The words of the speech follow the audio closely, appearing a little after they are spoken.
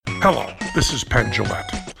Hello, this is Penn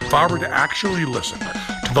Jillette. If I were to actually listen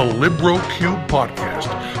to the LibroCube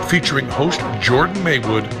podcast featuring host Jordan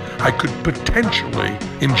Maywood, I could potentially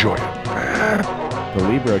enjoy it. The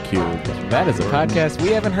LibroCube. That is a podcast we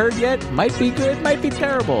haven't heard yet. Might be good, might be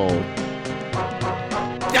terrible. The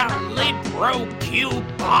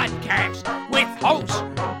LibroCube podcast with host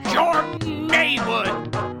Jordan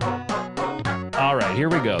Maywood. All right, here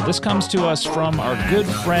we go. This comes to us from our good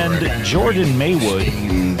friend Jordan Maywood.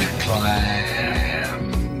 Steamed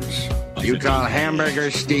clams. You call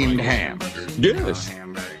hamburgers steamed ham? Yes.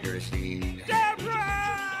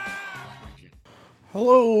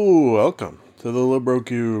 Hello, welcome to the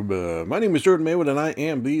LibroCube. My name is Jordan Maywood, and I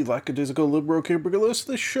am the lackadaisical LibroCube.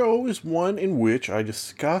 This show is one in which I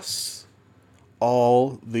discuss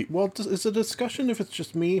all the... Well, is it a discussion if it's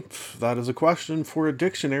just me? That is a question for a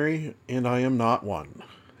dictionary, and I am not one.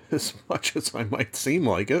 As much as I might seem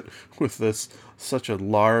like it, with this such a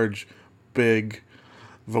large, big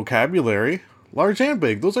vocabulary. Large and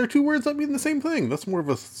big. Those are two words that mean the same thing. That's more of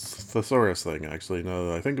a thesaurus thing, actually, now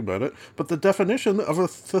that I think about it. But the definition of a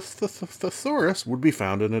thesaurus would be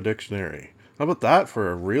found in a dictionary. How about that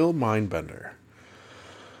for a real mind bender?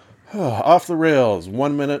 Off the rails.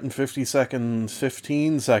 1 minute and 15 seconds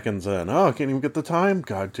in. Oh, I can't even get the time?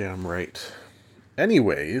 Goddamn right.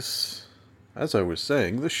 Anyways, as I was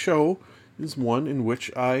saying, the show is one in which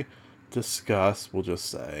I discuss, we'll just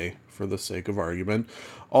say, for the sake of argument,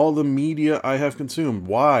 all the media I have consumed.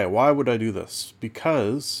 Why? Why would I do this?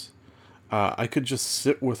 Because I could just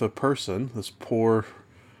sit with a person, this poor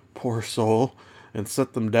soul, and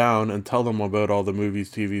sit them down and tell them about all the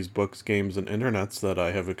movies, TVs, books, games, and internets that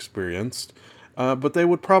I have experienced. But they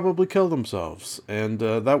would probably kill themselves, and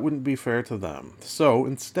that wouldn't be fair to them. So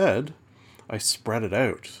instead, I spread it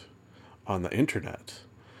out on the internet.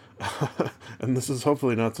 And this is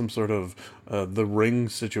hopefully not some sort of The Ring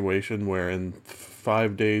situation where in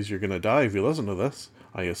 5 days you're going to die if you listen to this,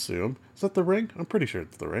 I assume. Is that The Ring? I'm pretty sure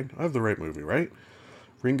it's The Ring. I have the right movie, right?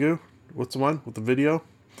 Ringu? What's the one with the video?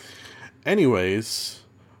 Anyways,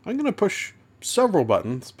 I'm going to push several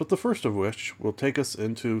buttons, but the first of which will take us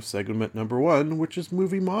into segment number 1, which is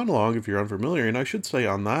movie monologue, if you're unfamiliar. And I should say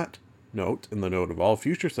on that note, in the note of all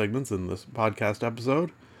future segments in this podcast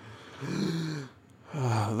episode,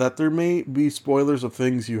 that there may be spoilers of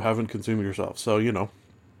things you haven't consumed yourself. So,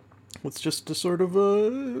 it's just a sort of a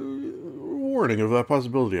warning of that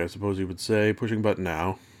possibility, I suppose you would say. Pushing button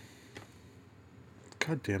now.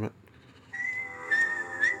 God damn it.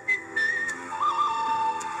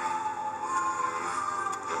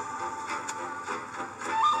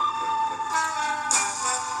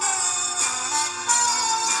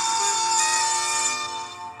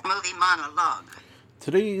 Movie monologue.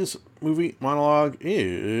 Today's movie monologue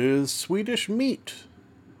is Swedish Meat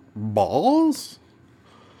Balls.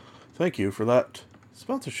 Thank you for that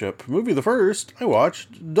sponsorship. Movie the first, I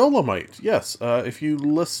watched Dolomite. Yes, if you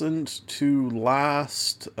listened to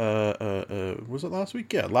was it last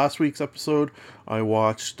week? Yeah, last week's episode, I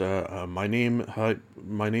watched My Name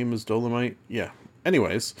is Dolomite. Yeah.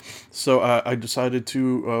 Anyways, so I decided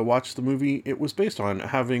to watch the movie it was based on,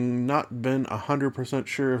 having not been 100%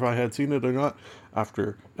 sure if I had seen it or not.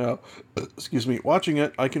 After, watching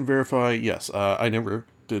it, I can verify, yes, I never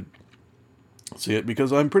did see it,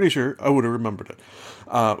 because I'm pretty sure I would have remembered it.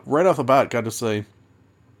 Right off the bat, got to say,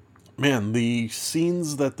 man, the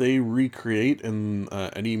scenes that they recreate in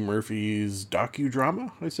Eddie Murphy's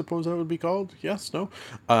docudrama, I suppose that would be called. Yes, no?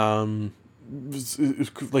 It's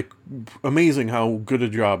like amazing how good a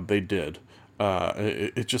job they did.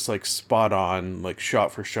 It's just like spot on, like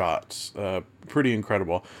shot for shot. Pretty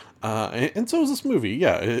incredible. And so is this movie.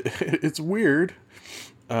 Yeah, it's weird.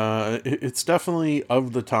 It's definitely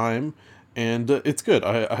of the time, and it's good.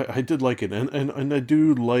 I did like it, and I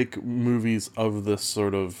do like movies of this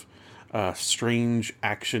sort of strange,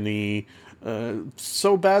 actiony,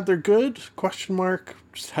 so bad they're good? Question mark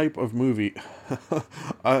type of movie.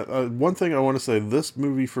 One thing I want to say, this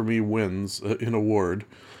movie for me wins an award.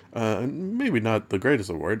 Maybe not the greatest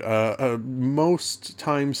award. Most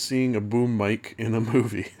times seeing a boom mic in a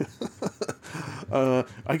movie.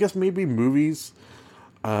 I guess maybe movies.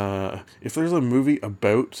 If there's a movie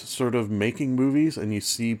about sort of making movies and you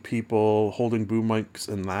see people holding boom mics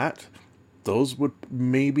in that, those would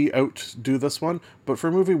maybe outdo this one. But for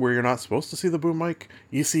a movie where you're not supposed to see the boom mic,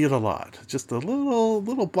 you see it a lot. Just a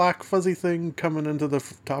little black fuzzy thing coming into the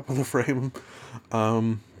top of the frame.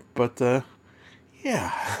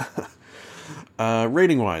 Yeah.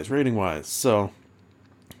 Rating wise. So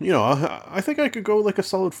I think I could go like a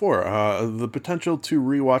solid 4. The potential to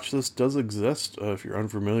rewatch this does exist. If you're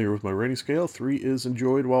unfamiliar with my rating scale, 3 is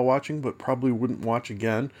enjoyed while watching, but probably wouldn't watch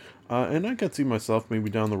again. And I could see myself maybe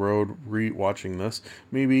down the road re-watching this.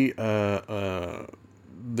 Maybe there's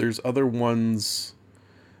other ones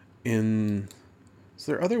in... Is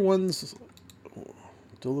there other ones?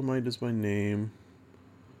 Dolomite is my name.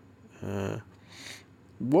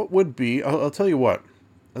 What would be... I'll tell you what.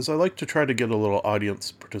 As I like to try to get a little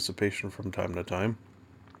audience participation from time to time,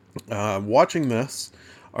 watching this,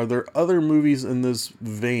 are there other movies in this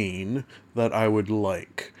vein that I would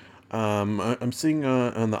like? I'm seeing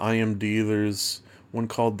on the IMDb, there's one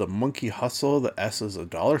called The Monkey Hustle. The S is a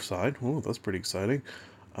 $sign. Ooh, that's pretty exciting.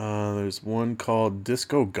 There's one called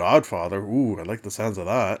Disco Godfather. Ooh, I like the sounds of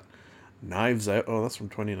that. Knives Out. Oh, that's from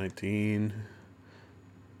 2019.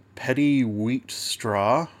 Petty Wheat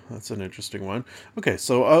Straw. That's an interesting one. Okay,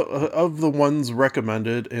 so of the ones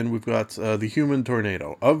recommended, and we've got The Human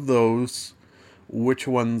Tornado. Of those, which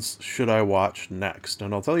ones should I watch next?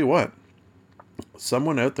 And I'll tell you what,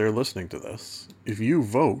 someone out there listening to this, if you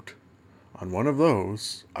vote on one of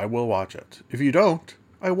those, I will watch it. If you don't,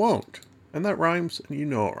 I won't. And that rhymes, and you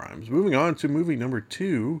know it rhymes. Moving on to movie number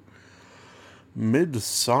 2,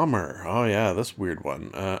 Midsommar. Oh yeah, this weird one.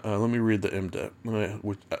 Let me read the IMDb.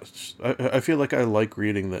 I feel like I like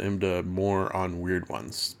reading the IMDb more on weird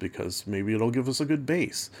ones, because maybe it'll give us a good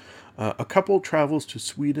base. A couple travels to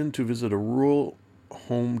Sweden to visit a rural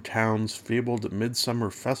hometown's fabled midsummer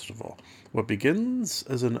festival. What begins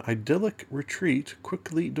as an idyllic retreat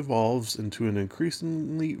quickly devolves into an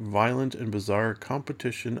increasingly violent and bizarre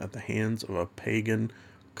competition at the hands of a pagan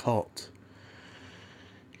cult.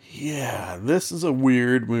 Yeah, this is a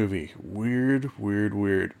weird movie. Weird.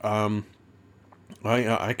 I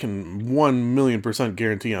can 1,000,000%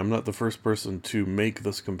 guarantee I'm not the first person to make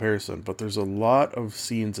this comparison, but there's a lot of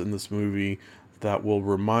scenes in this movie that will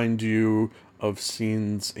remind you of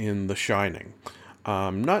scenes in The Shining.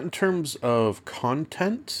 Not in terms of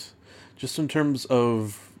content, just in terms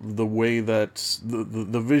of the way that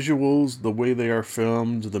the visuals, the way they are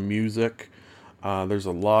filmed, the music. There's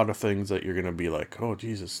a lot of things that you're going to be like, oh,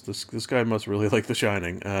 Jesus, this guy must really like The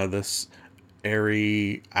Shining. This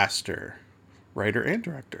Ari Aster, writer and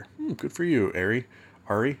director. Good for you, Ari.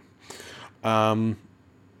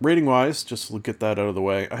 Rating-wise, just to get that out of the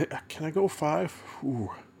way, can I go 5?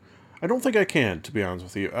 Ooh, I don't think I can, to be honest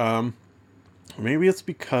with you. Maybe it's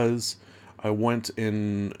because I went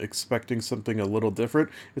in expecting something a little different.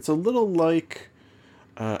 It's a little like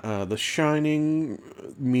The Shining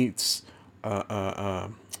meets...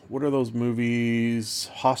 what are those movies?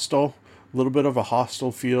 Hostel. A little bit of a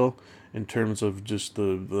Hostel feel in terms of just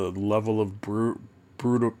the level of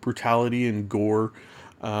brutality and gore,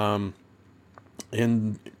 and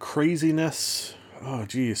craziness. Oh,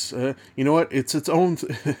 geez. You know what? It's its own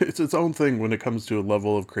thing when it comes to a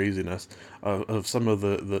level of craziness of some of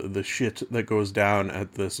the shit that goes down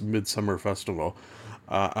at this Midsummer Festival.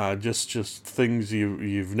 Just things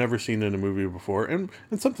you've never seen in a movie before, and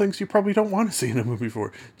some things you probably don't want to see in a movie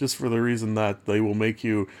before, just for the reason that they will make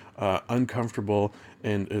you uncomfortable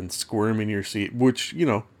and squirm in your seat, which,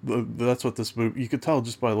 that's what this movie, you could tell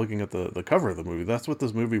just by looking at the cover of the movie, that's what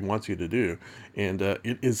this movie wants you to do, and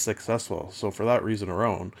it is successful. So for that reason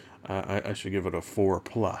alone, I should give it a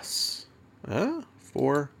 4+.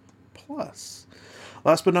 4+.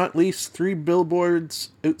 Last but not least, 3 Billboards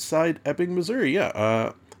Outside Ebbing, Missouri. Yeah,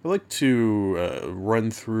 I like to run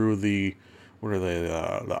through the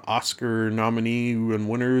Oscar nominee and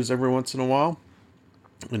winners every once in a while.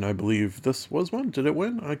 And I believe this was one. Did it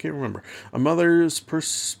win? I can't remember. A mother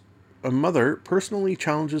personally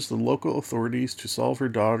challenges the local authorities to solve her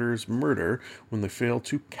daughter's murder when they fail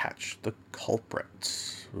to catch the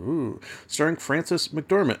culprit. Ooh. Starring Frances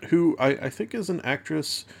McDormand, who I think is an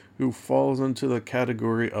actress who falls into the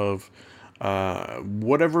category of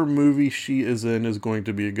whatever movie she is in is going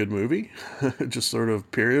to be a good movie. Just sort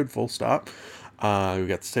of period, full stop. We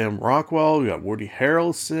got Sam Rockwell, we got Woody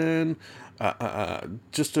Harrelson,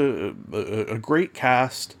 just a great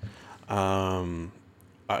cast.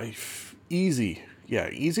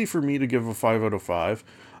 Easy for me to give a 5 out of 5.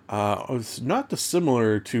 It's not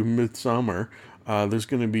dissimilar to Midsommar. There's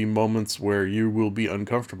going to be moments where you will be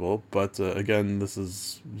uncomfortable, but again, this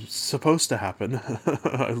is supposed to happen,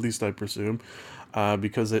 at least I presume,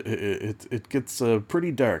 because it gets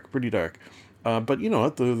pretty dark. But you know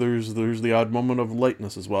what? There's the odd moment of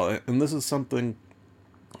lightness as well, and this is something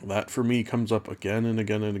that for me comes up again and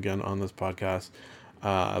again and again on this podcast.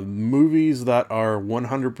 Movies that are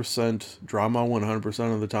 100% drama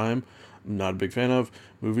 100% of the time Not a big fan of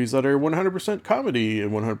movies that are 100% comedy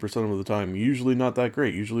and 100% of the time. Usually not that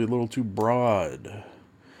great. Usually a little too broad.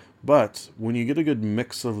 But when you get a good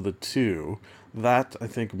mix of the two, that I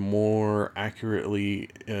think more accurately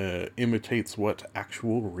imitates what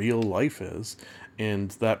actual real life is,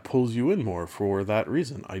 and that pulls you in more for that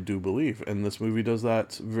reason, I do believe. And this movie does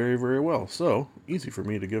that very, very well. So, easy for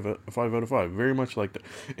me to give it a 5 out of 5. Very much liked it.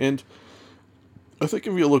 And I think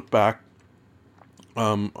if you look back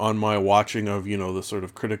on my watching of, the sort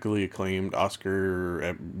of critically acclaimed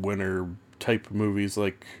Oscar winner type movies,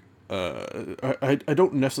 like, I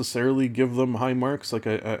don't necessarily give them high marks. Like,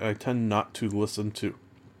 I tend not to listen to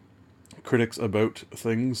critics about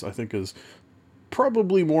things. I think is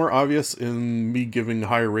probably more obvious in me giving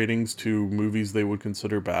higher ratings to movies they would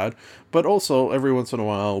consider bad, but also every once in a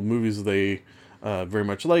while movies they very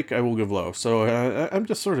much like I will give low. So I'm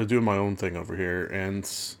just sort of doing my own thing over here, and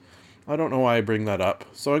I don't know why I bring that up.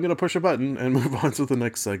 So I'm going to push a button and move on to the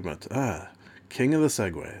next segment. King of the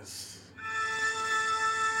Segways.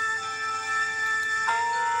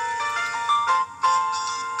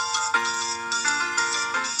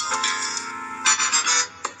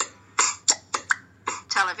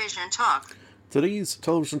 Television Talk. Today's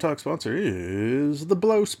Television Talk sponsor is the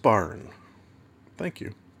Blouse Barn. Thank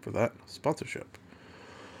you for that sponsorship.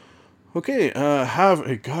 Okay, have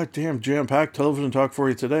a goddamn jam-packed Television Talk for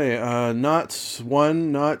you today. Not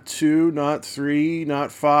 1, not 2, not 3,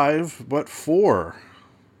 not 5, but 4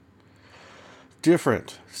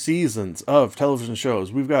 different seasons of television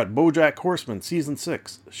shows. We've got BoJack Horseman Season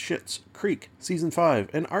 6, Schitt's Creek Season 5,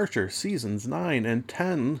 and Archer Seasons 9 and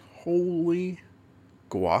 10. Holy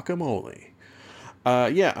guacamole.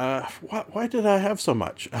 Why did I have so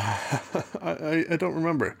much? I don't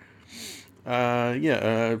remember. I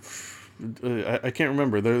can't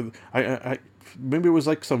remember. Maybe it was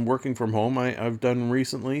like some working from home I've done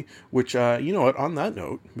recently, which, you know what, on that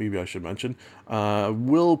note, maybe I should mention,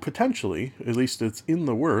 will potentially, at least it's in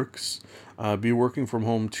the works, be working from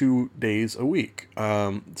home 2 days a week.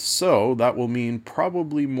 So that will mean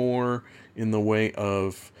probably more in the way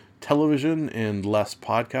of television and less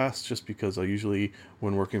podcasts, just because I usually,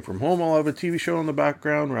 when working from home, I'll have a TV show in the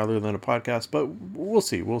background rather than a podcast, but we'll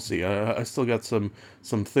see. I still got some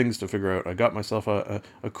things to figure out. I got myself a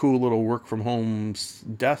cool little work from home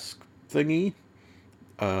desk thingy,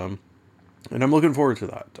 and I'm looking forward to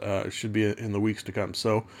that. It should be in the weeks to come.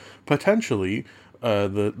 So potentially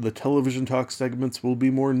the Television Talk segments will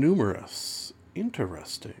be more numerous.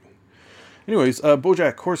 Interesting. Anyways,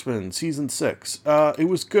 BoJack Horseman Season 6. It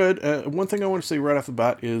was good. One thing I want to say right off the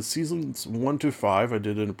bat is Seasons 1 to 5 I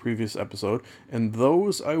did in a previous episode, and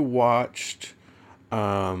those I watched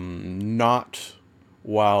not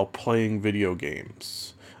while playing video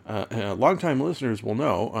games. Longtime listeners will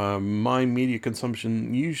know my media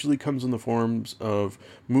consumption usually comes in the forms of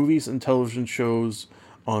movies and television shows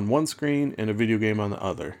on one screen and a video game on the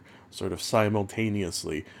other, sort of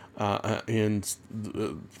simultaneously. In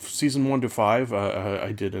season 1 to 5,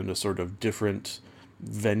 I did in a sort of different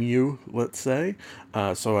venue, let's say.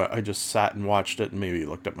 So I just sat and watched it and maybe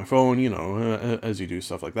looked at my phone, as you do,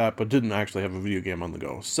 stuff like that, but didn't actually have a video game on the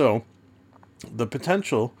go. So the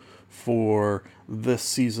potential for this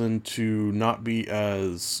season to not be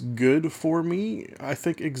as good for me, I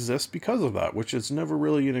think, exists because of that, which is never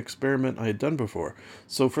really an experiment I had done before.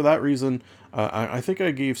 So for that reason, I think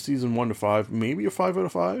I gave season 1 to 5 maybe a 5 out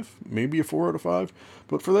of 5, maybe a 4 out of 5,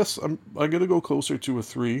 but for this, I'm gonna go closer to a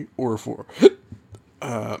 3 or a 4,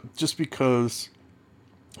 just because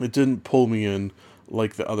it didn't pull me in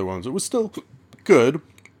like the other ones. It was still good.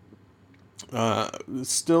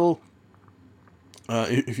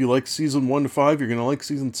 If you like season 1 to 5, you're gonna like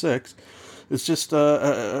season 6. It's just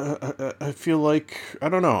I feel like, I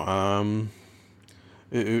don't know.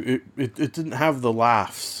 It didn't have the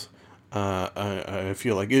laughs. I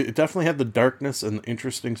feel like it definitely had the darkness and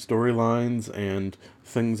interesting storylines and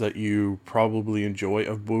things that you probably enjoy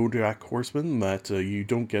of BoJack Horseman that you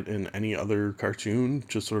don't get in any other cartoon,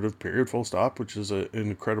 just sort of period, full stop, which is an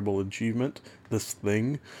incredible achievement. This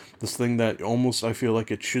thing that almost I feel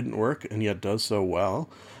like it shouldn't work and yet does so well.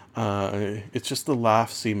 It's just the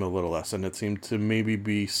laughs seem a little less, and it seemed to maybe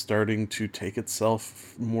be starting to take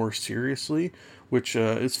itself more seriously, which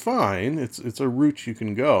is fine. It's a route you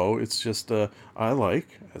can go. It's just I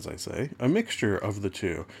like, as I say, a mixture of the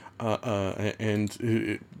two.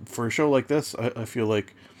 For a show like this, I feel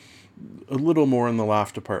like a little more in the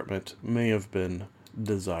laugh department may have been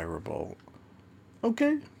desirable.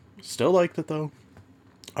 Okay, still liked it though.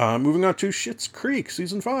 Moving on to Schitt's Creek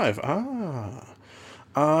Season 5.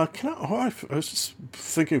 Can I? Oh, I was just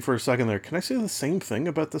thinking for a second there. Can I say the same thing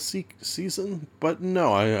about the season? But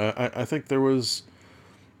no, I think there was.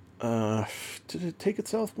 Did it take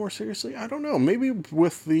itself more seriously? I don't know. Maybe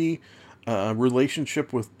with the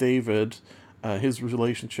relationship with David, his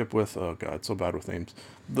relationship with, oh god, so bad with names.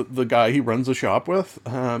 The guy he runs a shop with.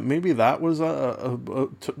 Maybe that was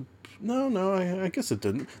no. I guess it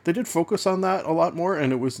didn't. They did focus on that a lot more,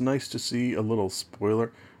 and it was nice to see a little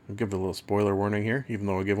spoiler. I'll give a little spoiler warning here, even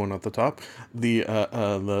though I give one at the top.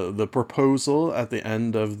 The proposal at the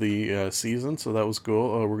end of the season, so that was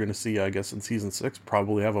cool. We're gonna see, I guess, in season 6,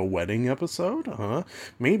 probably have a wedding episode.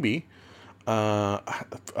 Maybe.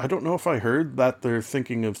 I don't know if I heard that they're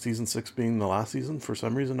thinking of season 6 being the last season. For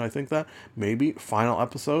some reason, I think that maybe final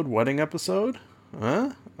episode, wedding episode.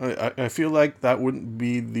 I feel like that wouldn't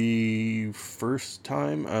be the first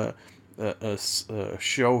time a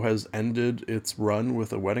show has ended its run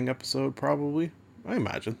with a wedding episode, probably. I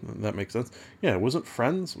imagine that makes sense. Yeah, wasn't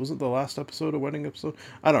Friends? Wasn't the last episode a wedding episode?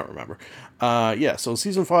 I don't remember. Yeah, so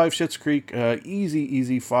season 5, Schitt's Creek,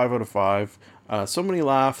 easy 5 out of 5. So many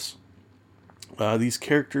laughs. These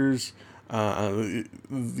characters,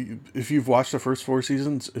 if you've watched the first 4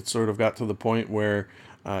 seasons, it's sort of got to the point where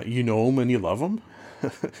you know them and you love them.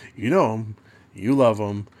 You know them, you love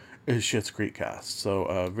them. Is Schitt's Creek cast.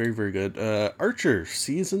 So very, very good. Archer,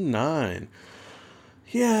 season 9.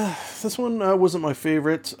 Yeah, this one wasn't my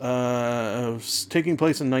favorite. Taking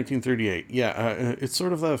place in 1938. Yeah, it's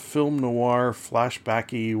sort of that film noir,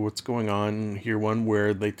 flashbacky, what's going on here one,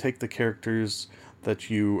 where they take the characters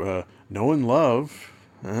that you know and love,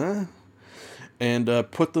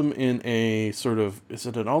 and put them in a sort of, is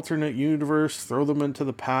it an alternate universe? Throw them into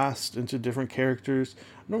the past, into different characters.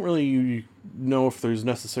 I don't really know if there's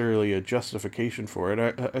necessarily a justification for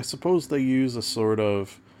it. I suppose they use a sort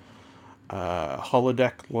of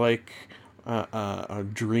holodeck-like a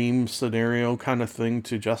dream scenario kind of thing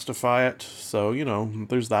to justify it. So,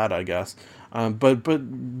 there's that, I guess.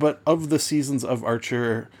 But of the seasons of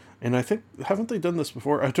Archer, and I think, haven't they done this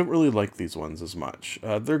before? I don't really like these ones as much.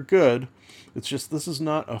 They're good. It's just, this is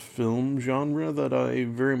not a film genre that I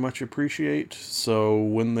very much appreciate. So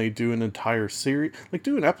when they do an entire series, like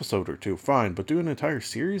do an episode or two, fine, but do an entire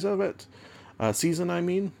series of it, season, I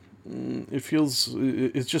mean,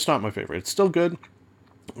 it's just not my favorite. It's still good.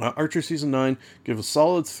 Archer season 9, give a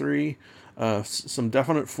solid 3, some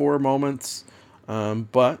definite 4 moments,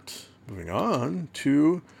 but moving on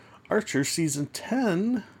to Archer season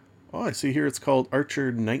 10. Oh, I see here it's called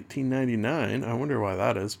Archer 1999. I wonder why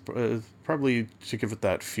that is. Probably to give it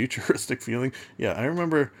that futuristic feeling. Yeah, I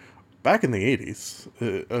remember back in the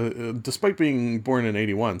 80s, despite being born in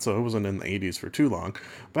 81, so I wasn't in the 80s for too long.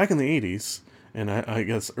 Back in the 80s, and I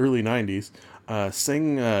guess early 90s,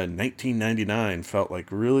 saying 1999 felt like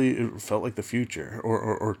the future,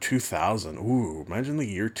 or 2000. Ooh, imagine the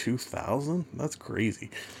year 2000. That's crazy.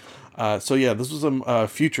 So yeah, this was a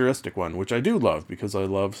futuristic one, which I do love because I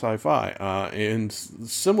love sci-fi. And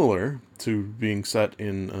similar to being set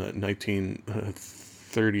in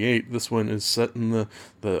 1938, this one is set in the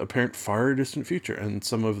apparent far distant future, and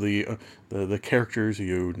some of the characters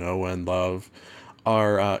you know and love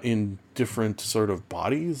are in different sort of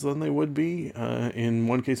bodies than they would be. In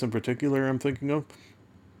one case in particular, I'm thinking of.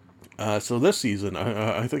 So this season,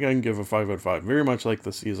 I think I can give a 5 out of 5. Very much like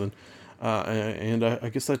this season. And I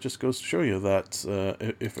guess that just goes to show you that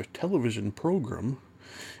if a television program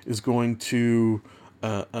is going to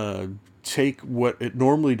take what it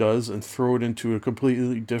normally does and throw it into a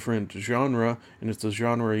completely different genre, and it's a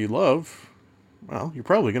genre you love, well, you're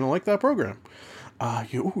probably going to like that program.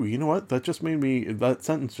 You know what? That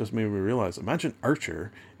sentence just made me realize. Imagine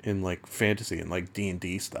Archer in like fantasy and like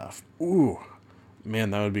D&D stuff. Ooh,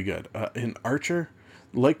 man, that would be good. In Archer,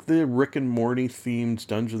 like the Rick and Morty themed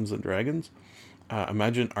Dungeons and Dragons,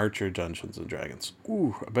 imagine Archer Dungeons and Dragons.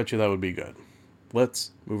 Ooh, I bet you that would be good.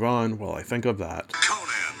 Let's move on while I think of that.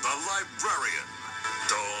 Conan the Librarian.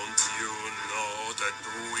 Don't you know the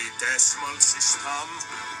Dewey Decimal System?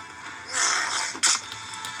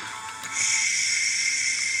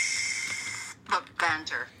 Book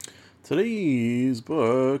banter. Today's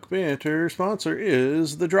book banter sponsor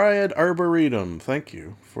is the Dryad Arboretum. Thank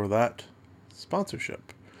you for that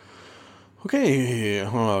sponsorship. Okay,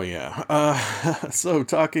 oh yeah. So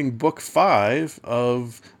talking book 5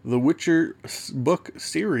 of the Witcher book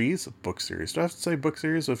series. Do I have to say book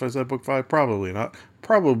series? If I said book 5, probably not.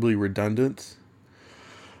 Probably redundant.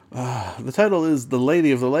 The title is The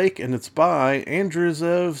Lady of the Lake, and it's by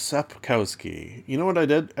Andrzej Sapkowski. You know what I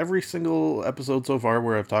did? Every single episode so far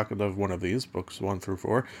where I've talked of one of these, books 1 through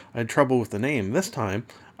 4, I had trouble with the name. This time,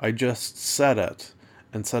 I just said it,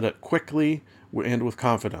 and said it quickly, and with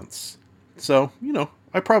confidence. So,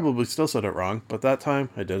 I probably still said it wrong, but that time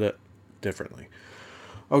I did it differently.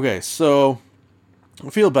 Okay, so I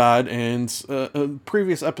feel bad, and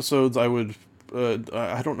previous episodes I would,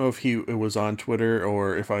 I don't know if it was on Twitter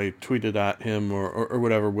or if I tweeted at him or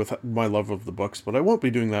whatever with my love of the books, but I won't be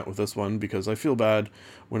doing that with this one because I feel bad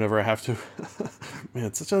whenever I have to. Man,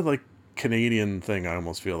 it's such a Canadian thing, I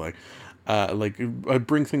almost feel like. I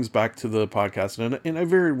bring things back to the podcast, and I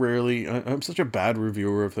very rarely, I'm such a bad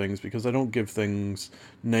reviewer of things because I don't give things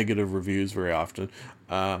negative reviews very often,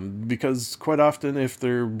 because quite often if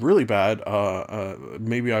they're really bad,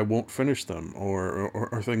 maybe I won't finish them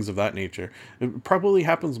or things of that nature. It probably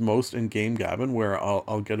happens most in Game Gabbin', where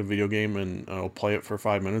I'll get a video game and I'll play it for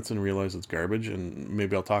 5 minutes and realize it's garbage, and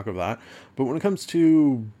maybe I'll talk of that. But when it comes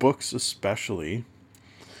to books especially,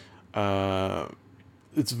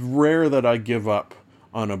 it's rare that I give up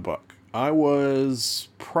on a book. I was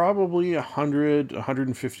probably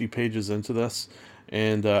 150 pages into this,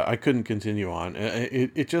 and I couldn't continue on.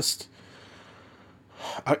 It just...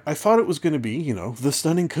 I thought it was going to be, the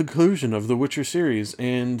stunning conclusion of the Witcher series,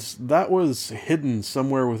 and that was hidden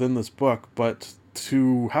somewhere within this book, but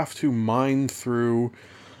to have to mine through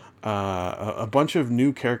a bunch of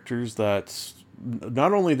new characters that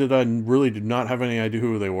not only did I really did not have any idea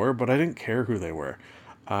who they were, but I didn't care who they were.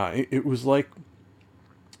 It was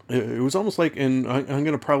almost like, and I'm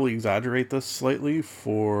going to probably exaggerate this slightly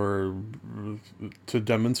to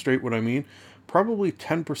demonstrate what I mean. Probably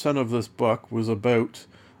 10% of this book was about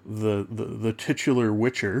the titular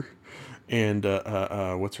Witcher and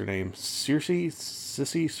what's her name? Ciri?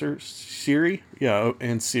 Yeah,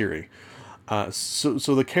 and Ciri.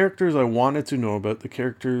 So the characters I wanted to know about, the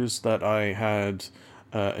characters that I had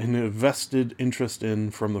an invested interest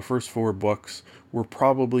in from the first 4 books, were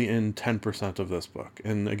probably in 10% of this book.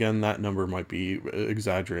 And again, that number might be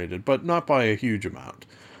exaggerated, but not by a huge amount.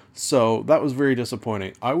 So that was very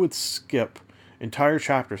disappointing. I would skip entire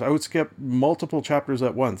chapters. I would skip multiple chapters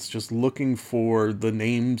at once, just looking for the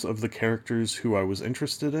names of the characters who I was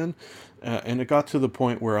interested in. And it got to the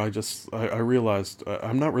point where I realized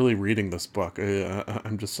I'm not really reading this book.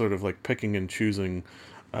 I'm just sort of picking and choosing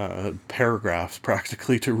paragraphs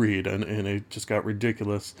practically to read, and it just got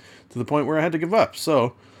ridiculous to the point where I had to give up.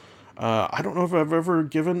 So I don't know if I've ever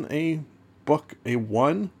given a book a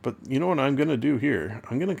 1, but you know what I'm going to do here?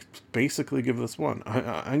 I'm going to basically give this 1.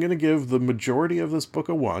 I'm going to give the majority of this book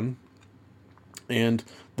a 1, and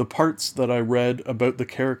the parts that I read about the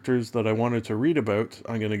characters that I wanted to read about,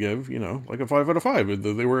 I'm going to give, a 5 out of 5.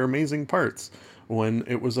 They were amazing parts when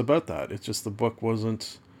it was about that. It's just the book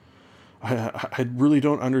wasn't... I really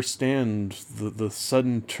don't understand the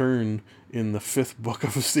sudden turn in the 5th book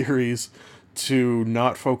of a series to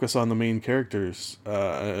not focus on the main characters.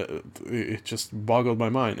 It just boggled my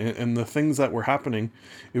mind. And the things that were happening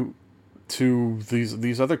to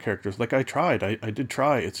these other characters, I did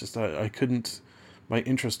try. It's just I couldn't... My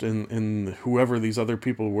interest in whoever these other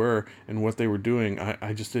people were and what they were doing,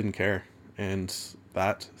 I just didn't care. And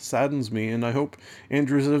that saddens me, and I hope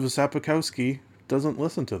Andrew Sapkowski doesn't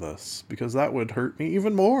listen to this, because that would hurt me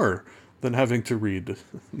even more than having to read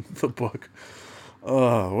the book.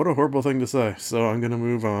 What a horrible thing to say. So I'm going to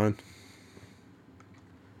move on.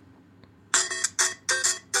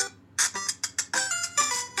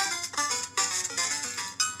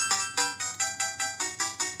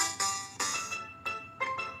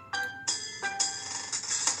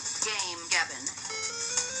 Game Gabbin'.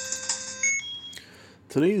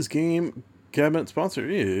 Today's Game Gabbin' sponsor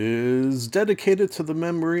is dedicated to the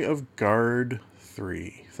memory of Guard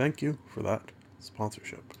 3. Thank you for that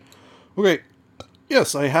sponsorship. Okay,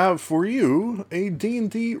 yes, I have for you a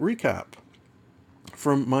D&D recap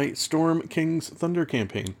from my Storm King's Thunder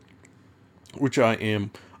campaign, which I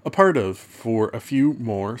am a part of for a few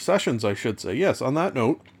more sessions, I should say. Yes, on that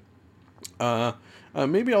note,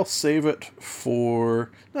 maybe I'll save it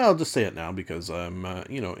for... No, I'll just say it now because I'm,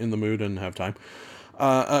 in the mood and have time.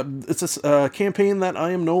 It's a campaign that I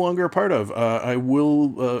am no longer a part of.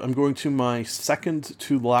 I'm going to my second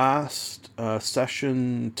to last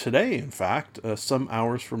session today, in fact, some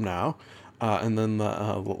hours from now, and then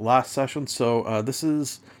the last session. So this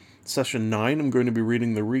is session 9. I'm going to be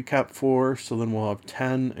reading the recap for, so then we'll have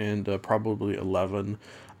 10 and probably 11.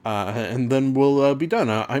 And then we'll be done.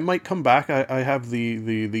 I might come back. I have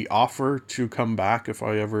the offer to come back if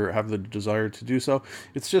I ever have the desire to do so.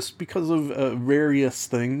 It's just because of various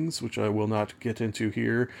things, which I will not get into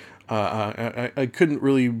here. I couldn't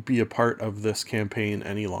really be a part of this campaign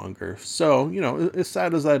any longer. So, as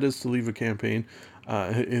sad as that is to leave a campaign,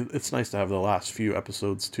 It's nice to have the last few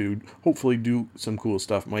episodes to hopefully do some cool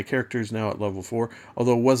stuff. My character's now at level 4,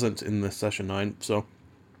 although wasn't in the session 9, so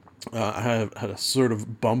I have had a sort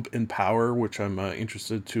of bump in power, which I'm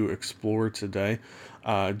interested to explore today.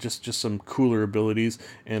 Just some cooler abilities,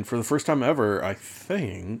 and for the first time ever, I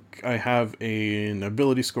think I have an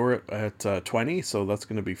ability score at 20, so that's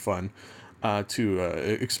going to be fun to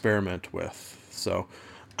experiment with. So,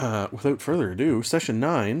 without further ado, session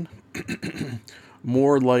 9,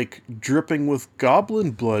 more like dripping with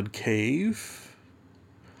goblin blood cave.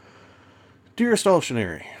 Dearest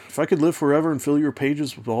Altionary, if I could live forever and fill your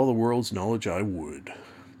pages with all the world's knowledge, I would.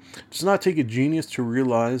 It does not take a genius to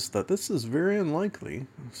realize that this is very unlikely,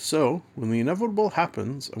 so, when the inevitable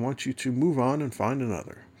happens, I want you to move on and find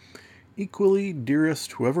another. Equally,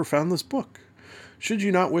 dearest whoever found this book, should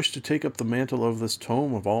you not wish to take up the mantle of this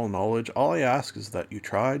tome of all knowledge, all I ask is that you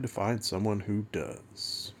try to find someone who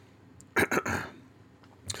does.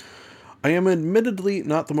 I am admittedly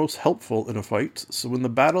not the most helpful in a fight, so when the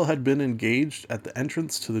battle had been engaged at the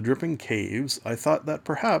entrance to the dripping caves, I thought that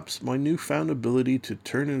perhaps my newfound ability to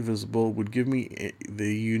turn invisible would give me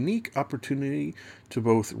the unique opportunity to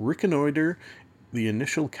both reconnoiter the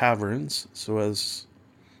initial caverns, so as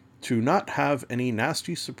to not have any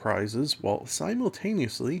nasty surprises, while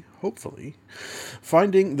simultaneously, hopefully,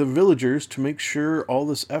 finding the villagers to make sure all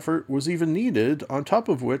this effort was even needed, on top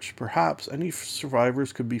of which perhaps any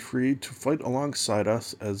survivors could be freed to fight alongside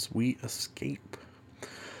us as we escape.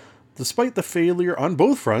 Despite the failure on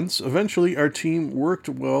both fronts, eventually our team worked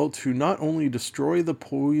well to not only destroy the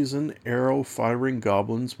poison arrow-firing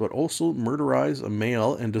goblins, but also murderize a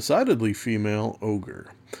male and decidedly female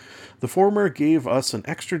ogre. The former gave us an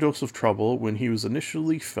extra dose of trouble when he was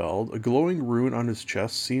initially felled. A glowing rune on his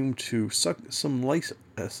chest seemed to suck some life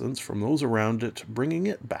essence from those around it, bringing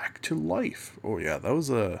it back to life. Oh yeah, that was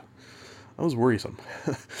worrisome.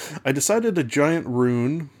 I decided a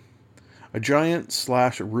giant/rune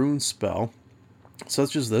spell,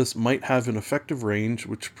 such as this, might have an effective range,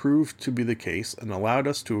 which proved to be the case, and allowed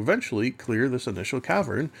us to eventually clear this initial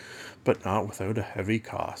cavern, but not without a heavy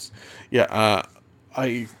cost. Yeah,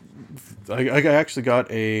 I actually got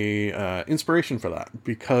a inspiration for that,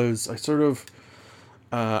 because I sort of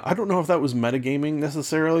I don't know if that was metagaming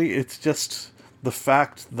necessarily. It's just the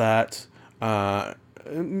fact that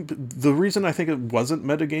the reason I think it wasn't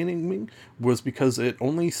metagaming was because it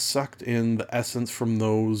only sucked in the essence from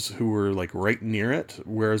those who were like right near it,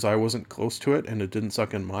 whereas I wasn't close to it, and it didn't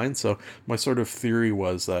suck in mine. So my sort of theory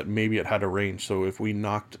was that maybe it had a range, so if we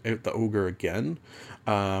knocked out the ogre again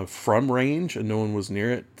from range and no one was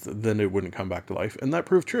near it, then it wouldn't come back to life, and that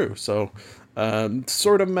proved true. So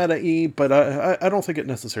sort of meta-y, but I don't think it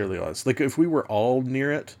necessarily was. Like, if we were all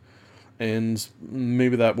near it, and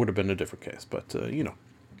maybe that would have been a different case, but,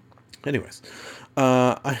 Anyways,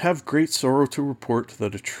 I have great sorrow to report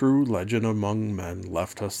that a true legend among men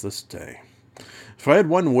left us this day. If I had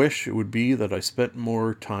one wish, it would be that I spent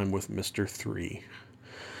more time with Mr. 3.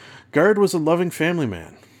 Guard was a loving family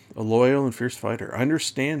man, a loyal and fierce fighter. I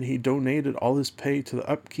understand he donated all his pay to the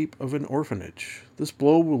upkeep of an orphanage. This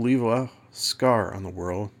blow will leave a scar on the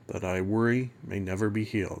world that I worry may never be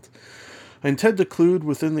healed. I intend to include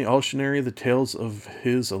within the Altionary the tales of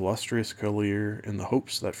his illustrious career in the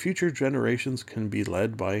hopes that future generations can be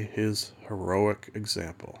led by his heroic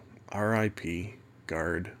example. R.I.P.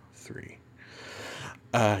 Guard 3.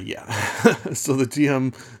 Yeah. So the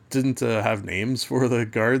DM didn't have names for the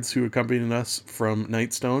guards who accompanied us from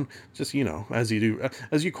Nightstone. Just, as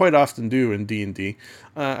you quite often do in D&D.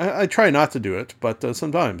 I try not to do it, but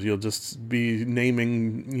sometimes you'll just be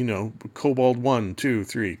naming, Kobold 1, 2,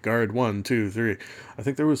 3, Guard 1, 2, 3. I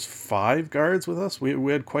think there was 5 guards with us.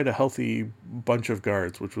 We had quite a healthy bunch of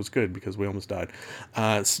guards, which was good because we almost died.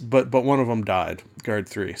 But one of them died, Guard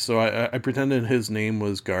 3. So I pretended his name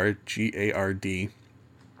was Guard, G-A-R-D.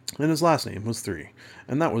 And his last name was 3.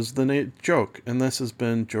 And that was the joke. And this has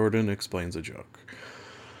been Jordan Explains a Joke.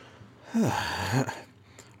 I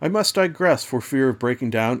must digress for fear of breaking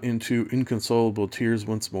down into inconsolable tears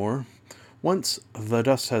once more. Once the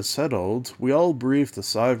dust has settled, we all breathed a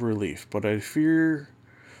sigh of relief, but I fear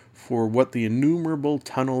for what the innumerable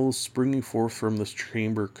tunnels springing forth from this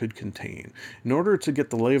chamber could contain. In order to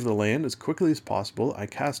get the lay of the land as quickly as possible, I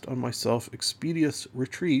cast on myself expeditious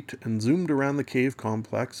retreat and zoomed around the cave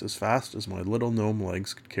complex as fast as my little gnome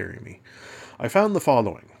legs could carry me. I found the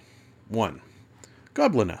following. 1.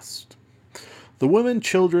 Goblin Nest. The women,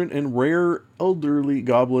 children, and rare elderly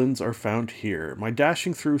goblins are found here. My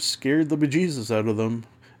dashing through scared the bejesus out of them,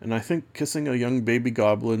 and I think kissing a young baby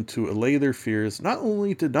goblin to allay their fears not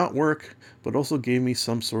only did not work, but also gave me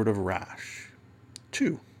some sort of rash.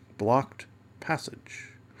 2. Blocked passage.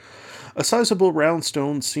 A sizable round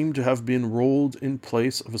stone seemed to have been rolled in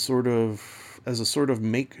place of as a sort of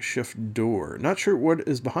makeshift door. Not sure what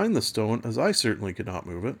is behind the stone, as I certainly could not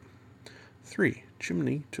move it. 3.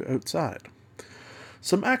 Chimney to outside.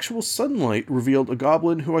 Some actual sunlight revealed a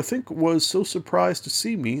goblin who I think was so surprised to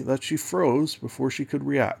see me that she froze before she could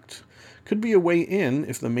react. Could be a way in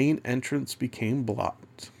if the main entrance became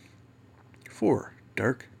blocked. 4.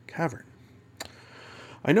 Dark cavern.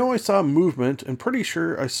 I know I saw movement and pretty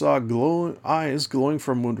sure I saw eyes glowing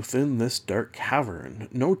from within this dark cavern.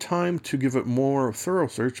 No time to give it more thorough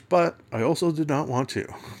search, but I also did not want to.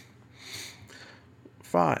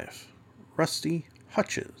 5. Rusty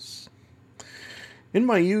Hutches. In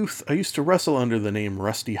my youth, I used to wrestle under the name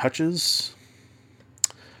Rusty Hutches.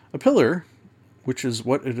 A pillar, which is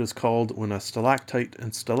what it is called when a stalactite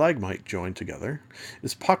and stalagmite join together,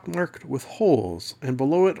 is pockmarked with holes, and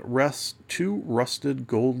below it rest 2 rusted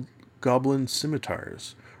goblin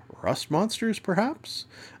scimitars. Rust monsters, perhaps?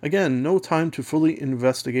 Again, no time to fully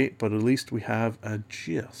investigate, but at least we have a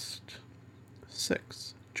gist.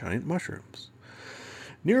 6. Giant mushrooms.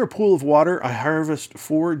 Near a pool of water, I harvest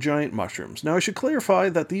 4 giant mushrooms. Now, I should clarify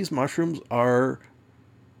that these mushrooms I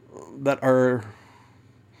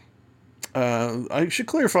should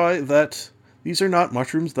clarify that these are not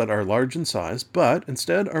mushrooms that are large in size, but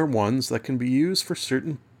instead are ones that can be used for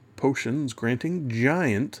certain potions granting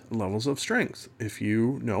giant levels of strength, if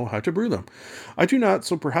you know how to brew them. I do not,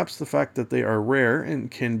 so perhaps the fact that they are rare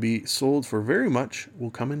and can be sold for very much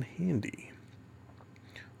will come in handy.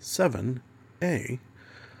 7a.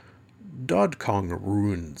 Dodkong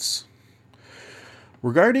runes.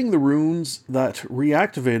 Regarding the runes that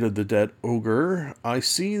reactivated the dead ogre, I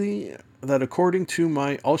see that according to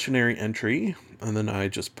my Altionary entry, and then I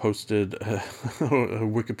just posted a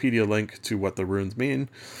Wikipedia link to what the runes mean,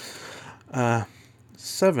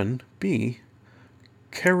 7b,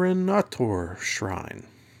 Kerenator Shrine.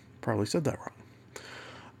 Probably said that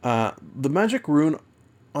wrong. The magic rune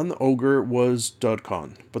on the ogre was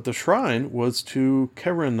Dodkon, but the shrine was to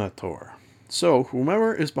Kerenator. So,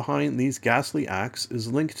 whomever is behind these ghastly acts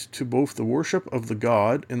is linked to both the worship of the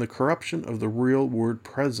god and the corruption of the real-world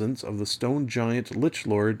presence of the stone giant lich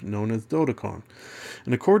lord known as Dodakon.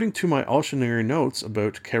 And according to my Altionary notes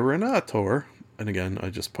about Kerenator, and again, I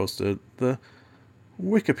just posted the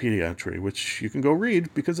Wikipedia entry, which you can go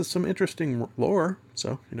read because it's some interesting lore,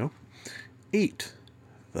 so, 8.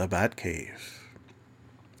 The Batcave.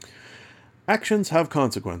 Actions have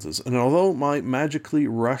consequences, and although my magically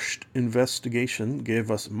rushed investigation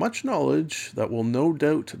gave us much knowledge that will no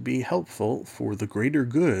doubt be helpful for the greater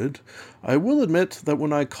good, I will admit that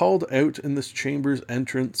when I called out in this chamber's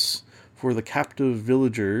entrance for the captive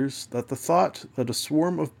villagers, that the thought that a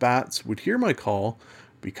swarm of bats would hear my call,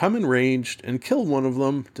 become enraged, and kill one of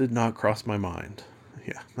them did not cross my mind.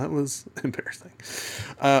 Yeah, that was embarrassing.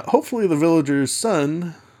 Hopefully the villager's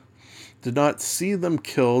son did not see them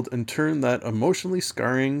killed and turn that emotionally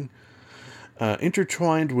scarring,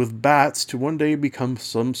 intertwined with bats to one day become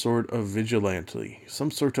some sort of vigilante,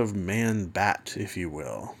 some sort of man-bat, if you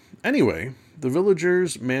will. Anyway, the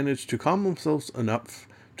villagers managed to calm themselves enough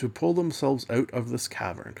to pull themselves out of this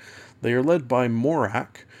cavern. They are led by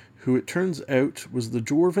Morak, who it turns out was the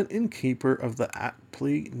dwarven innkeeper of the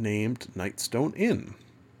aptly named Nightstone Inn.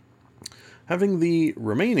 Having the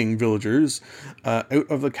remaining villagers out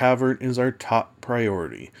of the cavern is our top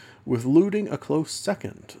priority, with looting a close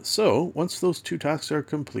second. So, once those 2 tasks are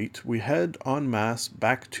complete, we head en masse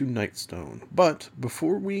back to Nightstone. But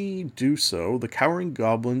before we do so, the cowering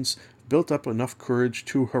goblins built up enough courage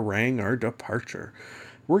to harangue our departure.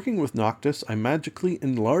 Working with Noctis, I magically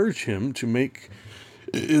enlarge him to make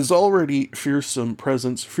his already fearsome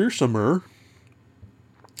presence fearsomer.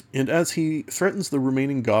 And as he threatens the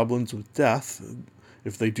remaining goblins with death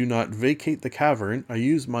if they do not vacate the cavern, I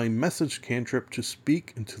use my message cantrip to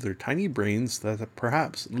speak into their tiny brains that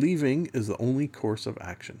perhaps leaving is the only course of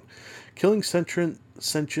action. Killing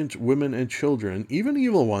sentient women and children, even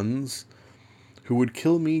evil ones who would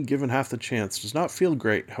kill me given half the chance, does not feel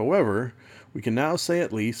great. However, we can now say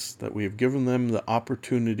at least that we have given them the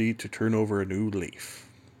opportunity to turn over a new leaf.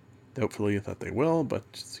 Doubtfully that they will,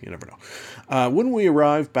 but you never know. When we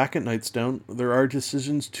arrive back at Nightstone, there are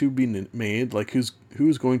decisions to be made, like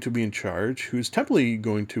who's going to be in charge, who's temporarily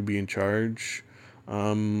going to be in charge,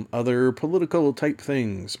 other political type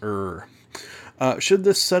things. Should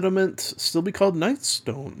this settlement still be called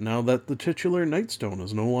Nightstone, now that the titular Nightstone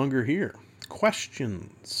is no longer here?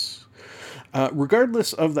 Questions.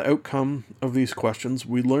 Regardless of the outcome of these questions,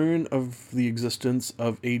 we learn of the existence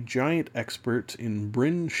of a giant expert in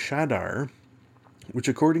Bryn Shaddar, which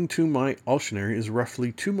according to my Altionary is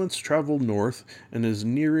roughly 2 months' travel north and is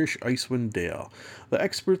nearish Icewind Dale. The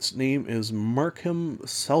expert's name is Markham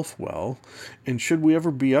Selfwell, and should we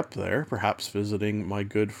ever be up there, perhaps visiting my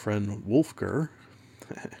good friend Wolfgar,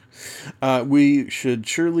 we should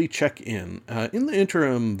surely check in. In the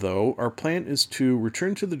interim, though, our plan is to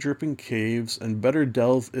return to the Dripping Caves and better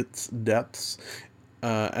delve its depths,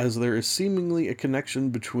 as there is seemingly a connection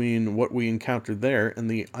between what we encountered there and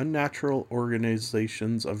the unnatural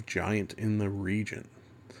organizations of giant in the region.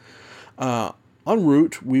 En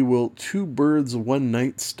route, we will 2 birds 1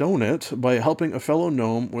 night stone it by helping a fellow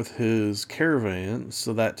gnome with his caravan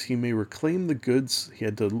so that he may reclaim the goods he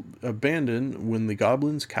had to abandon when the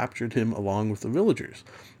goblins captured him along with the villagers.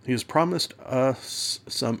 He has promised us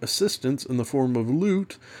some assistance in the form of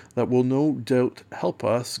loot that will no doubt help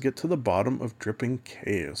us get to the bottom of Dripping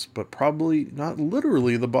Caves, but probably not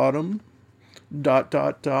literally the bottom. ...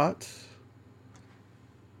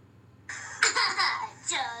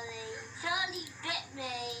 Charlie bit me.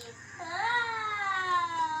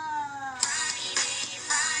 Ah!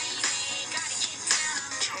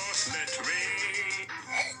 Just let me.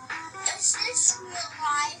 Is this real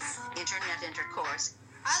life? Internet intercourse.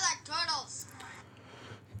 I like turtles.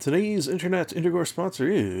 Today's Internet Intercourse sponsor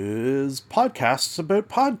is Podcasts About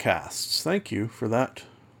Podcasts. Thank you for that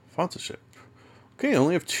sponsorship. Okay, I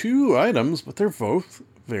only have 2 items, but they're both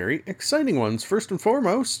very exciting ones. First and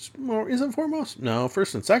foremost, or is it foremost? No,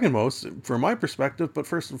 first and second most, from my perspective, but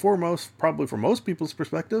first and foremost, probably from most people's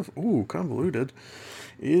perspective, ooh, convoluted,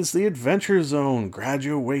 is the Adventure Zone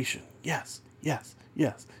graduation. Yes.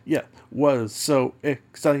 Was so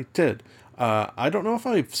excited. I don't know if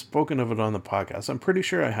I've spoken of it on the podcast. I'm pretty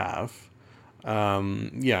sure I have.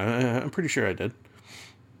 I'm pretty sure I did.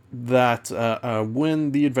 That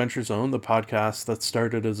when the Adventure Zone, the podcast that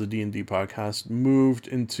started as a D&D podcast, moved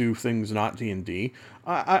into things not D&D,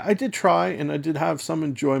 I did try and I did have some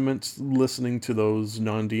enjoyment listening to those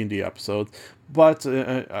non-D&D episodes, but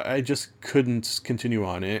I just couldn't continue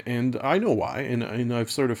on it, and I know why, and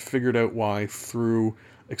I've sort of figured out why through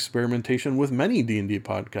experimentation with many D&D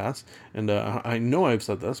podcasts, and I know I've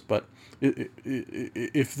said this, but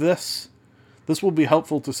if this will be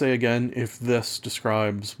helpful to say again if this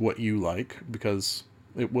describes what you like, because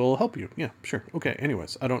it will help you. Yeah, sure. Okay,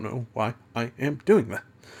 anyways, I don't know why I am doing that.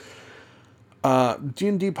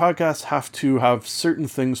 D&D podcasts have to have certain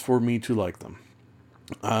things for me to like them.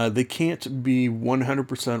 They can't be 100%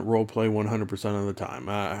 roleplay 100% of the time.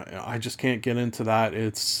 I just can't get into that.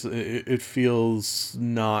 It feels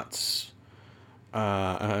not...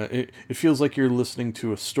 it feels like you're listening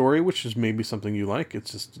to a story, which is maybe something you like.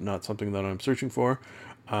 It's just not something that I'm searching for.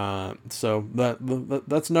 So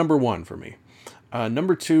that's number 1 for me.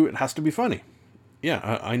 Number 2, it has to be funny.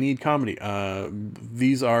 Yeah, I need comedy.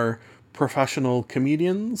 These are professional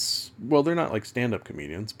comedians. Well, they're not like stand-up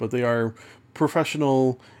comedians, but they are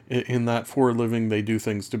professional in that for a living they do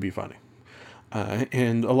things to be funny.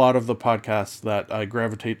 And a lot of the podcasts that I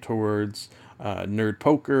gravitate towards... Nerd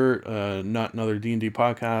Poker, Not Another D&D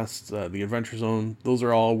Podcast, The Adventure Zone, those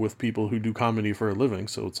are all with people who do comedy for a living,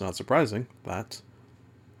 so it's not surprising. That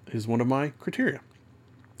is one of my criteria.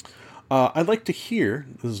 I'd like to hear,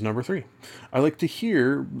 this is number 3, I like to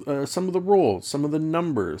hear some of the rolls, some of the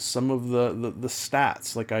numbers, some of the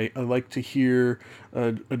stats. Like I like to hear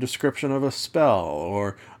a description of a spell,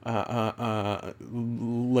 or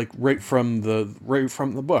like right from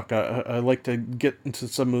the book. I like to get into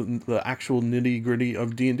some of the actual nitty gritty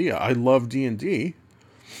of D&D. I love D&D,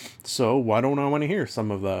 so why don't I want to hear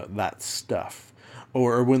some of that stuff?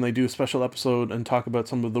 Or when they do a special episode and talk about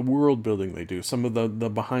some of the world building they do, some of the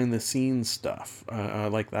behind the scenes stuff. I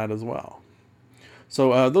like that as well.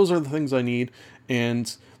 So those are the things I need.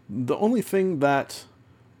 And the only thing that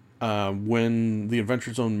when the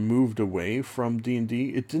Adventure Zone moved away from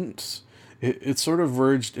D&D, it sort of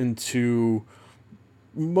verged into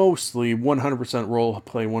mostly 100% role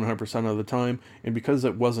play 100% of the time, and because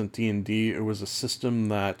it wasn't D&D, it was a system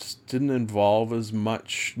that didn't involve as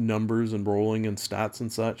much numbers and rolling and stats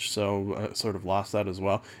and such, so I sort of lost that as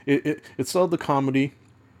well. It still had the comedy,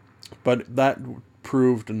 but that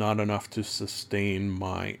proved not enough to sustain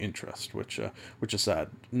my interest, which is sad.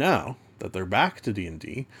 Now that they're back to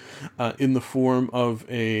D&D, in the form of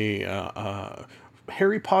a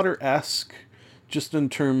Harry Potter-esque, just in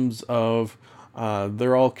terms of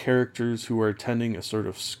they're all characters who are attending a sort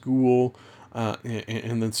of school,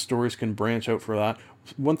 and then stories can branch out for that.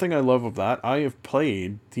 One thing I love of that, I have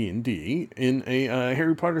played D&D in a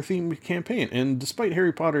Harry Potter themed campaign, and despite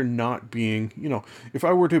Harry Potter not being, if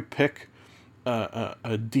I were to pick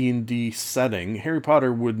a D&D setting, Harry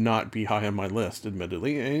Potter would not be high on my list,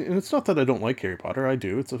 admittedly. And it's not that I don't like Harry Potter. I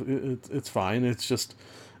do. It's fine. It's just,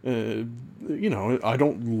 I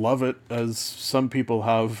don't love it as some people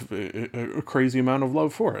have a crazy amount of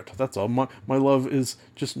love for it. That's all. My love is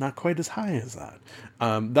just not quite as high as that.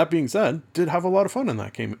 That being said, did have a lot of fun in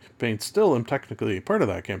that campaign. Still am technically part of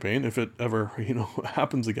that campaign, if it ever,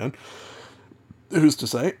 happens again. Who's to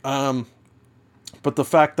say? But the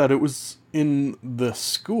fact that it was in the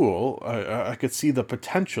school, I could see the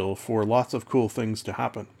potential for lots of cool things to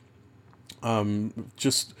happen.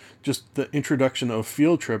 Just the introduction of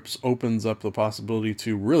field trips opens up the possibility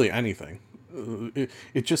to really anything.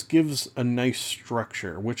 It just gives a nice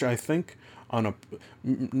structure, which I think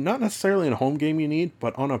not necessarily in a home game you need,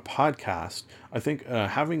 but on a podcast, I think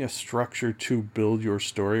having a structure to build your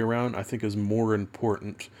story around, I think is more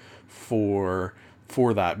important for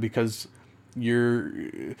that, because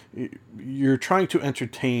you're trying to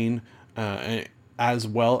entertain as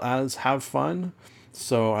well as have fun.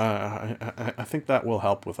 So I think that will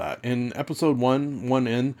help with that. In episode one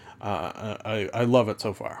in, I love it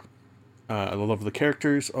so far. I love the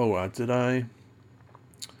characters. Did I?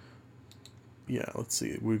 Yeah, let's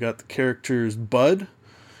see. We got the characters. Bud.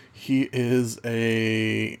 He is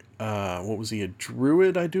a what was he? A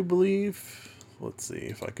druid, I do believe. Let's see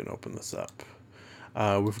if I can open this up.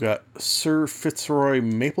 We've got Sir Fitzroy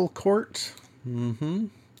Maplecourt.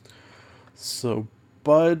 So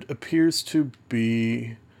Bud appears to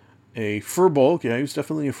be a Firbolg. Yeah, he's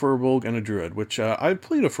definitely a Firbolg and a druid, which I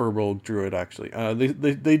played a Firbolg druid, actually.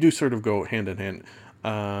 They do sort of go hand in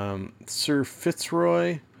hand. Sir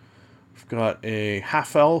Fitzroy, we've got a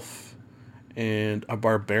half-elf and a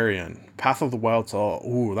barbarian. Path of the Wild Soul.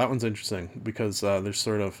 Ooh, that one's interesting, because there's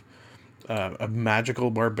sort of a magical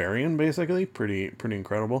barbarian, basically. Pretty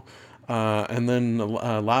incredible. And then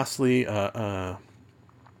lastly,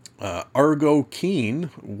 Argo Keen,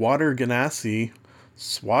 Water Ganassi,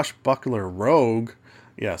 swashbuckler rogue.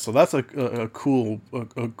 Yeah, so that's a cool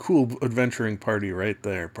adventuring party right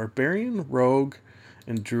there. Barbarian, rogue,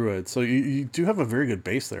 and druid. So you do have a very good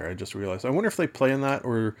base there, I just realized. I wonder if they play in that,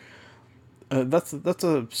 or that's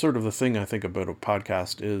a sort of the thing I think about a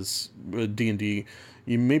podcast is D&D.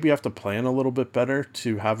 You maybe have to plan a little bit better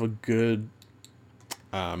to have a good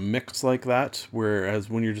mix like that, whereas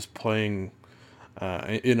when you're just playing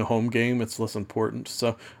in a home game, it's less important.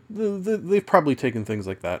 So they've probably taken things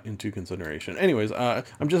like that into consideration. Anyways,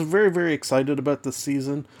 I'm just very, very excited about this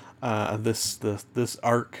season. This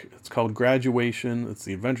arc. It's called Graduation. It's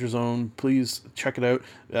the Adventure Zone. Please check it out.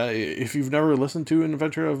 If you've never listened to an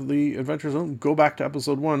adventure of the Adventure Zone, go back to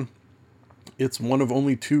episode 1. It's one of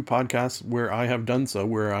only 2 podcasts where I have done so,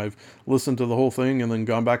 where I've listened to the whole thing and then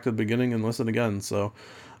gone back to the beginning and listened again. So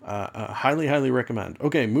highly, highly recommend.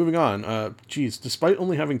 Okay, moving on. Despite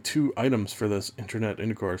only having 2 items for this internet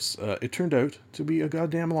intercourse, it turned out to be a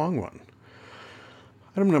goddamn long one.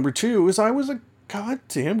 Item number 2 is I was a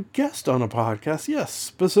goddamn guest on a podcast. Yes,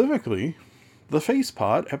 specifically the Face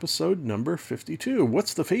Pod, episode number 52.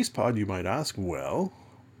 What's the Face Pod, you might ask? Well,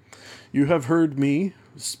 you have heard me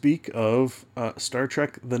speak of Star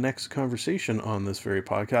Trek The Next Conversation on this very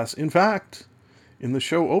podcast. In fact, in the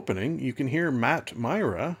show opening, you can hear Matt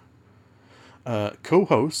Myra,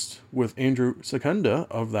 co-host with Andrew Secunda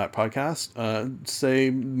of that podcast, say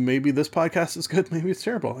maybe this podcast is good, maybe it's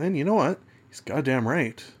terrible. And you know what? He's goddamn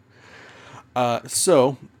right.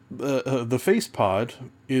 So the Face Pod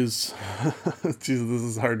is geez, this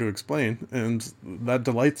is hard to explain, and that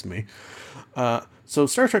delights me. So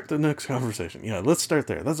Star Trek The Next Conversation. Yeah, let's start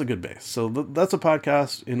there. That's a good base. So that's a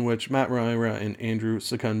podcast in which Matt Myra and Andrew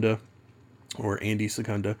Secunda, or Andy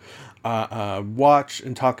Secunda, watch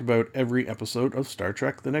and talk about every episode of Star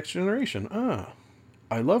Trek The Next Generation.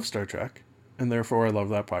 I love Star Trek, and therefore I love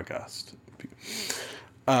that podcast.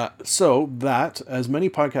 So that, as many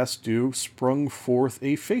podcasts do, sprung forth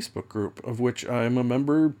a Facebook group of which I'm a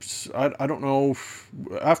member. I don't know,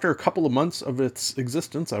 after a couple of months of its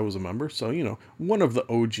existence, I was a member. So, one of the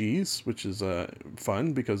OGs, which is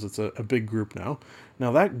fun because it's a big group now.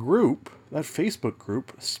 Now that Facebook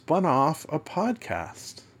group, spun off a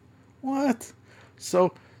podcast. What?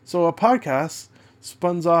 So a podcast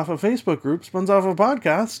spuns off a Facebook group, spuns off a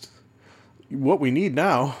podcast. What we need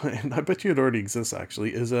now, and I bet you it already exists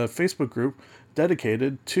actually, is a Facebook group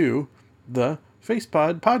dedicated to the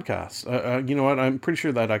FacePod podcast. You know what? I'm pretty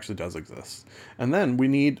sure that actually does exist. And then we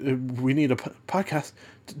need a podcast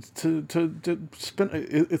to spin.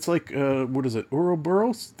 It's like what is it?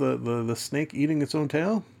 Ouroboros, the snake eating its own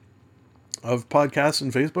tail of podcasts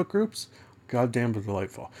and Facebook groups. goddamn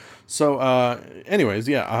delightful. So, anyways,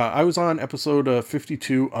 yeah, I was on episode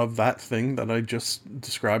 52 of that thing that I just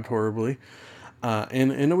described horribly.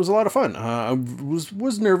 And it was a lot of fun. I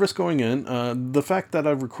was nervous going in. The fact that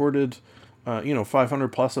I've recorded, 500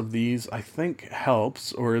 plus of these, I think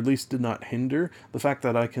helps, or at least did not hinder. The fact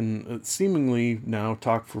that I can seemingly now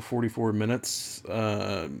talk for 44 minutes,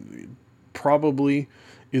 probably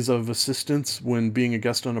is of assistance when being a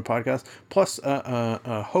guest on a podcast. Plus,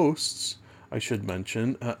 hosts, I should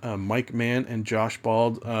mention, Mike Mann and Josh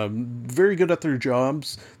Bald, very good at their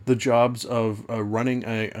jobs, the jobs of running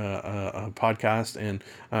a podcast and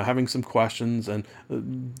having some questions and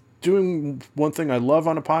doing one thing I love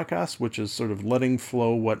on a podcast, which is sort of letting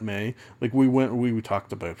flow what may. Like we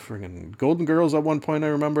talked about friggin' Golden Girls at one point, I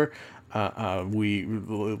remember. We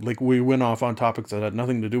went off on topics that had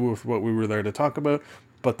nothing to do with what we were there to talk about,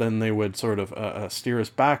 but then they would sort of steer us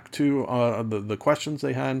back to the questions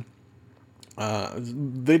they had.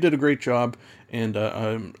 They did a great job, and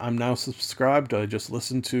I'm now subscribed. I just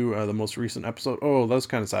listened to the most recent episode. Oh, that was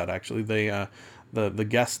kind of sad, actually. They the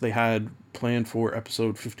guests they had planned for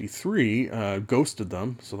episode 53 ghosted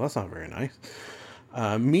them, so that's not very nice.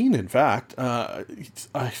 Mean, in fact.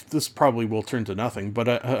 This probably will turn to nothing, but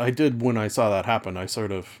I did, when I saw that happen, I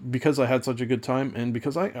sort of, because I had such a good time, and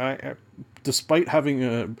because I despite having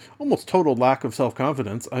a almost total lack of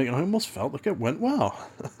self-confidence, I almost felt like it went well.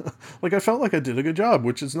 Like I felt like I did a good job,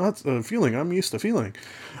 which is not a feeling I'm used to feeling.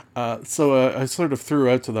 So I sort of threw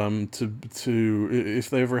out to them to if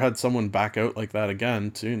they ever had someone back out like that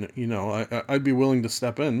again, I'd be willing to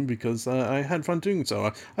step in, because I had fun doing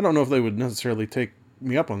so. I don't know if they would necessarily take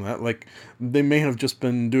me up on that. Like, they may have just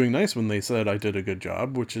been doing nice when they said I did a good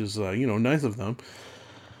job, which is nice of them.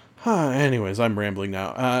 Anyways, I'm rambling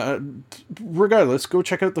now. Regardless, go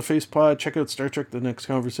check out the FacePod, check out Star Trek The Next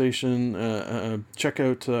Conversation, check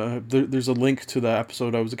out, there's a link to the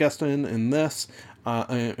episode I was a guest in this,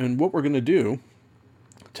 and what we're going to do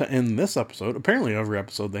to end this episode, apparently every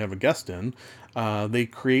episode they have a guest in, they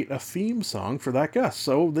create a theme song for that guest.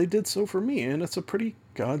 So they did so for me, and it's a pretty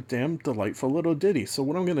goddamn delightful little ditty. So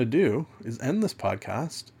what I'm going to do is end this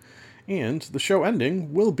podcast, and the show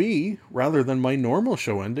ending will be, rather than my normal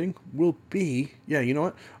show ending, will be, you know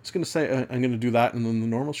what? I was going to say I'm going to do that and then the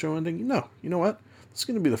normal show ending. No, you know what? This is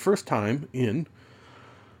going to be the first time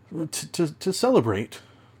to celebrate.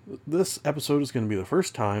 This episode is going to be the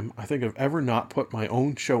first time I think I've ever not put my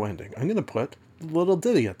own show ending. I'm going to put a little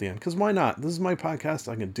ditty at the end, because why not? This is my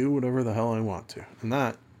podcast. I can do whatever the hell I want to. And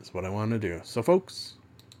that is what I want to do. So, folks,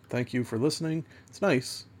 thank you for listening. It's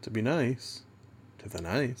nice to be nice to the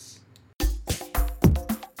nice.